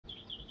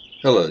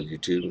Hello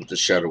YouTube, the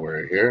Shadow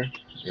Warrior here,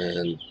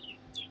 and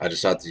I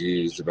decided to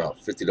use about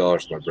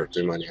 $50 of my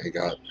birthday money I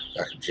got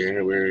back in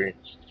January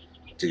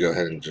to go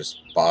ahead and just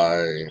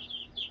buy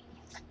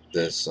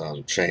this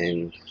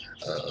chain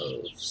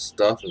of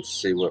stuff and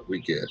see what we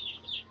get.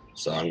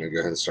 So I'm going to go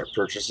ahead and start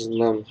purchasing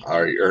them. I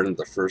already earned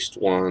the first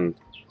one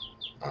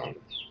um,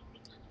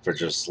 for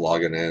just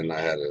logging in. I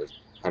had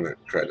 100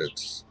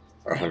 credits,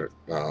 or 100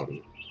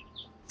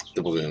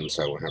 doubloons,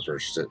 so I went and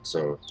purchased it.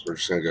 So we're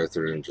just going to go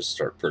through and just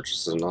start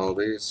purchasing all of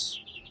these.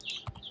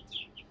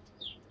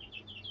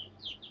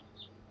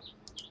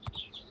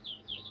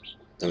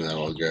 And then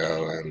we'll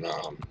go and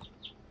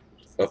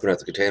open up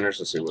the containers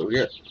and see what we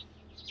get.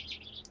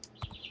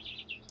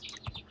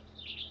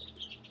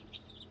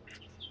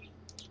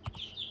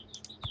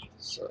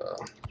 So,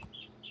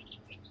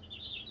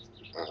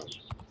 um,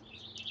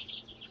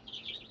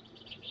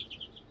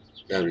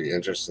 gonna be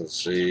interesting to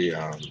see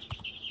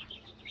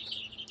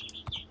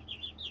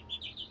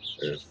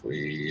if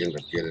we end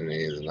up getting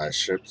any of the nice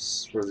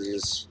ships for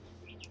these.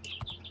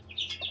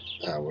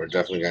 We're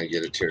definitely gonna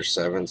get a tier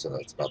 7, so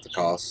that's about the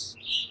cost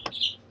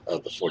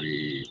of the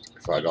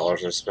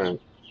 $45 I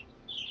spent.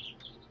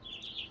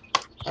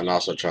 I'm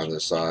also trying to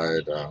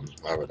decide.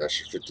 I have an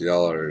extra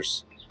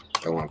 $50.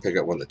 I want to pick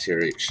up one of the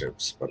tier 8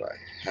 ships, but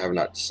I have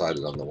not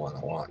decided on the one I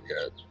want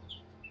yet.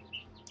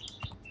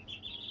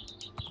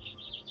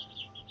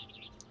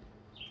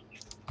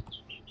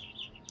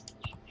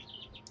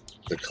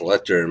 The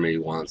collector in me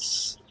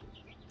wants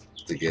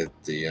to get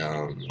the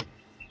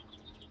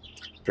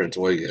Prince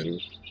William,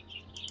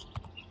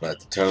 but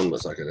the Tone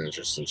looks like an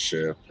interesting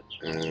ship,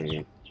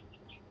 and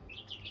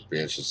be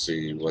interested to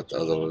see what the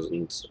other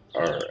ones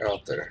are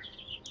out there.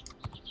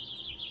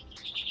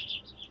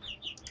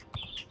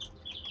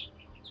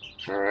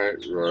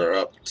 Alright, we're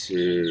up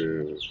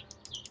to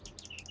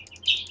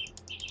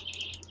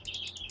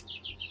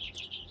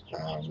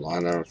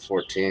line number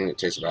 14. It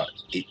takes about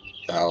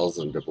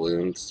 8,000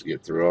 doubloons to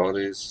get through all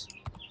these.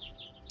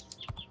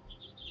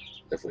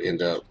 If we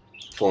end up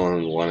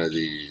pulling one of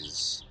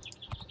these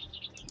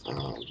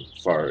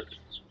far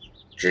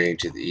journey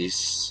to the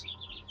east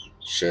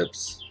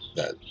ships,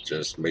 that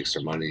just makes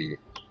their money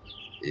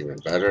even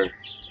better.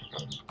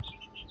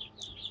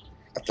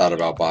 I thought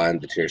about buying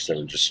the tier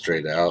 7 just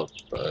straight out,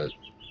 but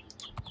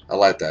I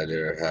like the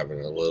idea of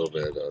having a little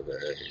bit of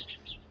a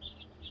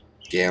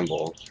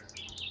gamble.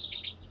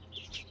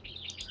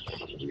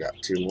 We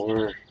got 2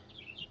 more.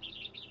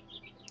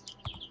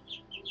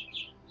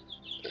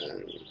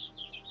 And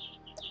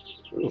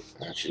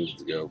I actually need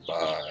to go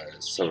buy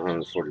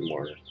 740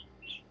 more.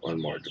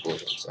 One more doubloon,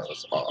 so I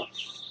was off.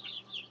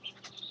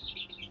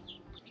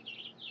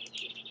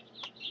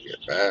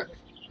 Get back.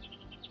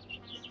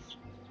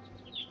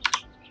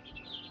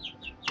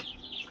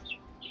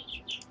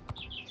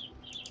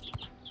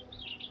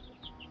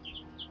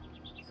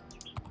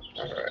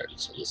 Alright,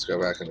 so let's go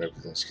back and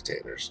open these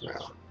containers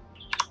now.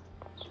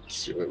 Let's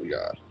see what we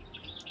got.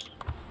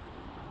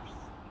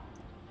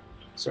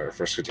 So our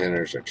first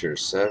containers are tier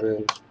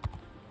 7.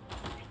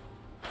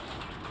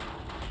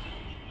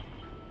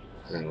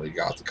 And we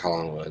got the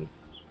Collingwood.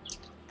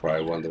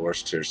 Probably one of the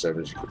worst tier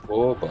 7s you could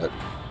pull, but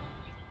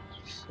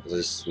at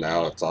least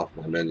now it's off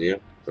my menu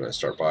when I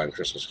start buying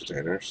Christmas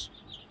containers.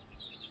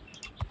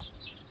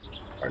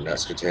 Our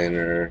next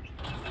container,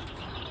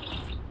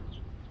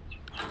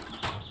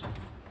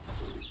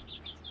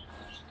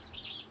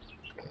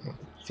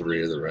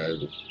 three of the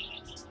red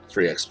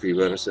free XP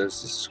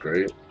bonuses. This is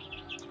great.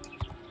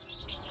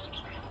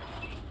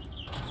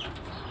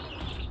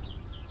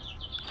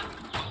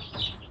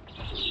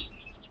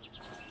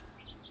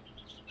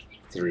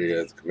 Three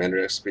of the Commander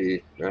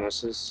XP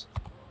bonuses.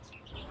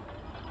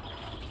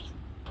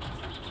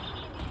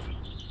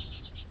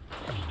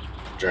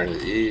 Journey to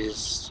the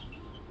East,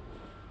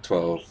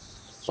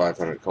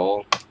 500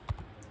 coal.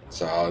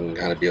 So I'm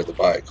going to be able to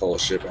buy a coal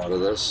ship out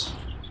of this.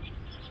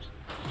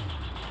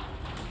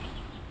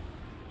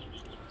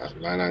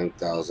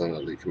 99,000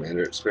 elite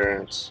commander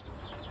experience.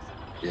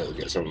 Be able to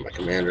get some of my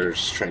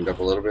commanders trained up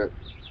a little bit.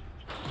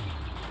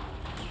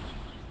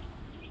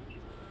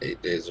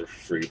 8 days of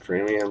free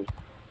premium.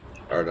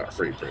 Or not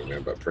free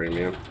premium, but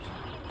premium.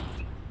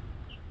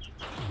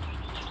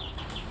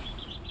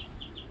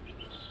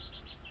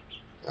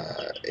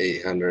 Uh,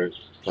 800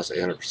 plus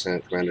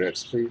 800% commander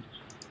XP.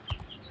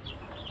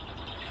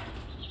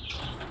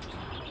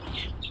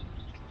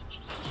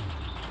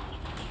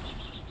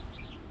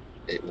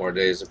 Eight more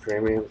days of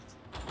premium.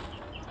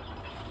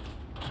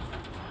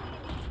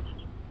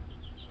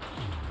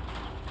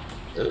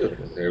 Ooh,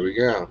 there we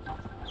go.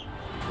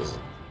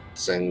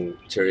 Sing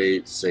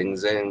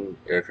Zing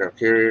aircraft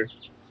carrier.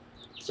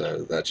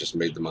 So that just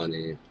made the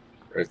money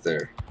right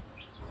there.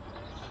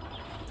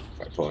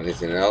 If I pull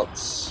anything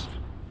else,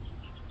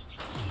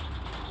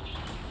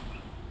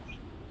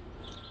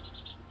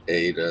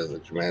 8 of the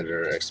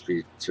Commander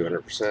XP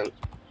 200%.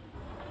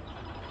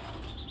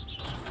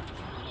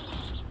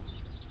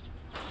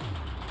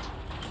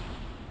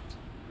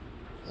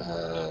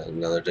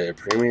 Another day of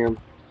premium.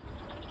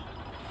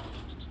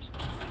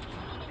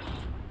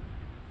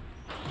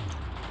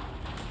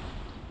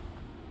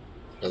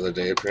 Another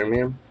day of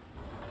premium.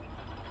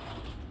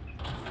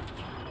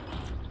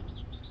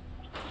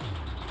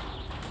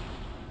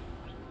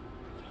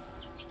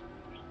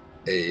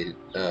 Aid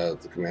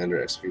the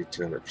commander XP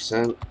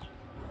 200%.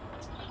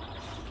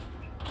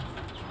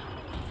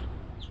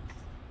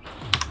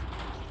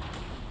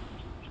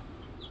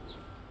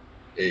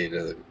 Aid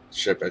of the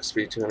ship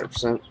XP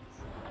 200%.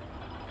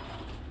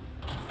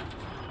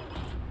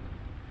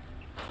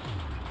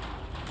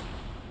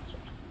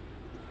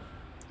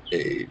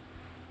 Aid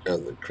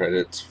of the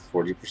credits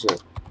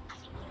 40%.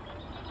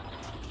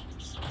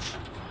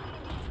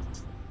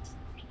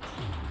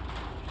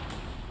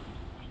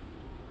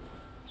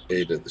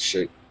 Aid of the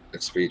ship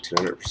XP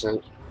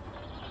 200%.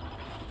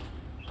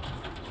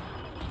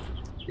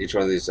 Each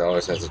one of these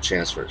always has a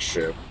chance for a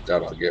ship.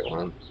 Doubt I'll get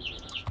one.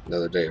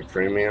 Another day of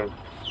premium.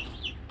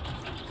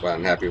 But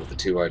I'm happy with the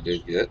two I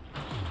did get.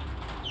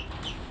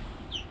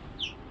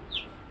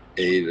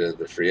 Aid of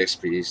the free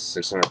XP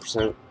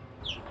 600%.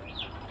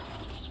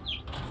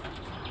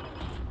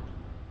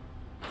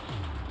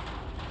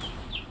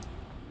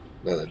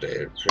 Another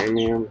day of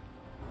premium.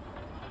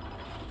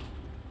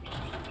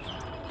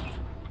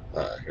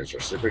 Here's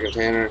our super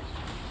container.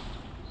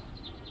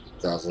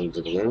 1,000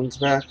 doubloons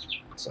back.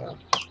 So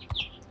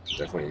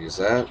definitely use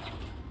that.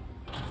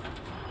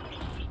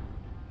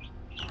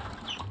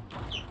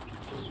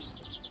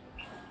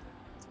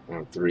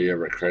 And 3 of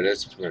our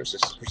credits,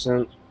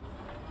 160%.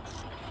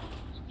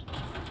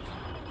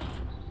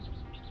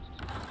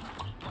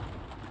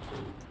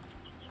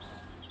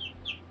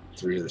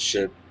 Three of the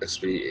ship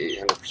XP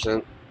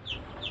 800%.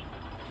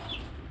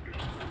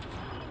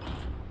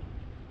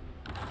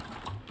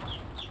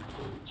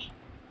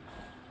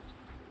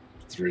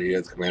 Three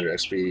of the commander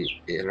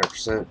XP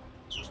 800%.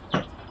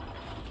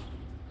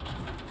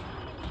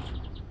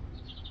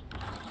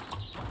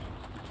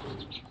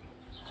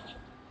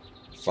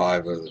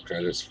 Five of the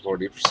credits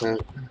 40%.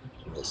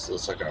 This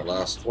looks like our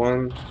last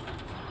one.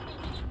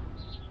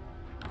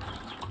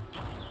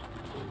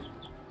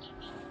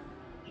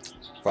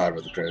 Five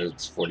of the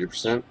credits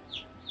 40%.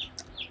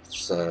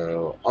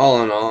 So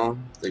all in all,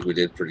 I think we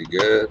did pretty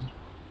good.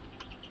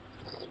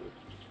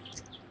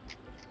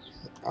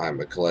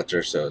 I'm a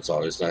collector, so it's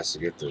always nice to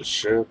get those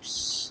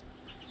ships.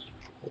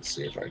 Let's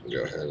see if I can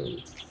go ahead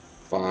and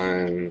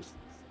find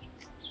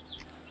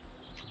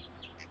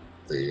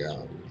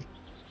the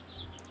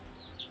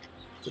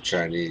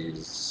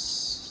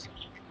Chinese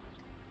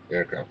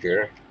aircraft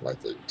here. I'd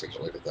like to take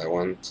a look at that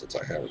one since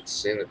I haven't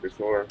seen it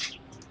before.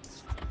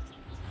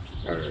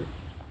 Alright.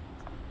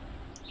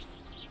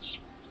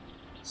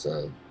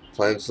 So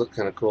planes look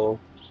kind of cool.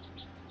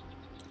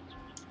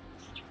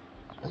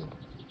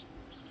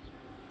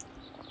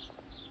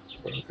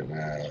 We're looking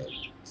at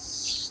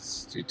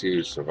C2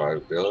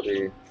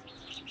 survivability.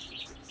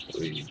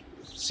 We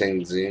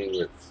Senzing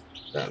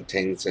with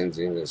Tang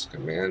Senzing as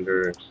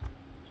commander.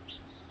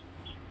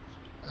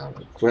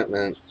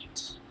 Equipment.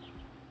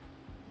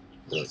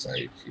 Looks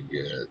like you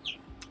get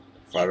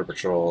fighter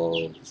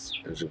patrols,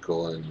 engine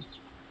cooling,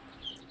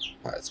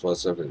 high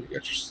explosive, and you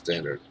get your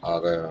standard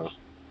auto.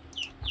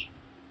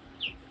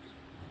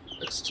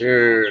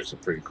 Exterior is a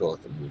pretty cool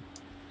looking.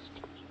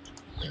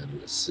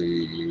 And let's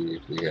see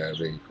if we have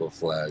any cool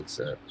flags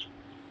that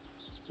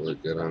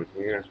look good on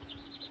here.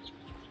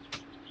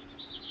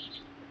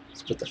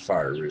 Let's put the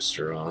fire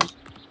rooster on.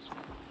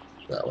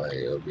 That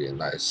way it'll be a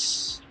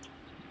nice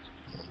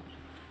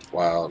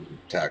wild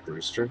attack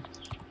rooster.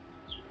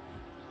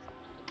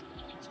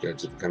 Let's go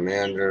to the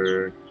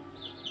commander.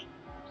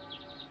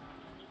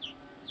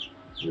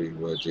 We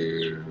will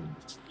do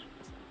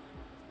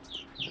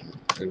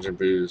engine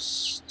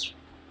boost,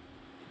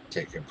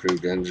 take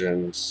improved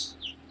engines.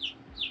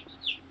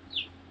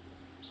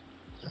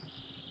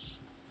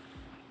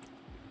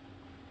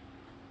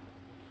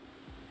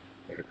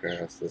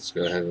 Aircraft, let's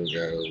go ahead and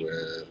go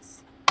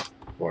with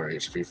more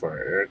HP for our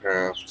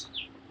aircraft.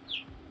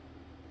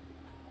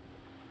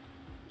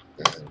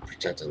 And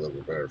protect it a little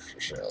bit better for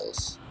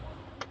shells.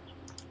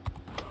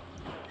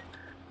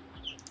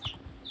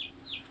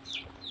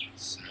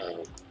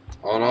 So,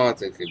 all in all, I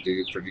think we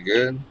do pretty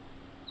good.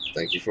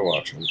 Thank you for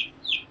watching.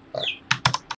 Bye.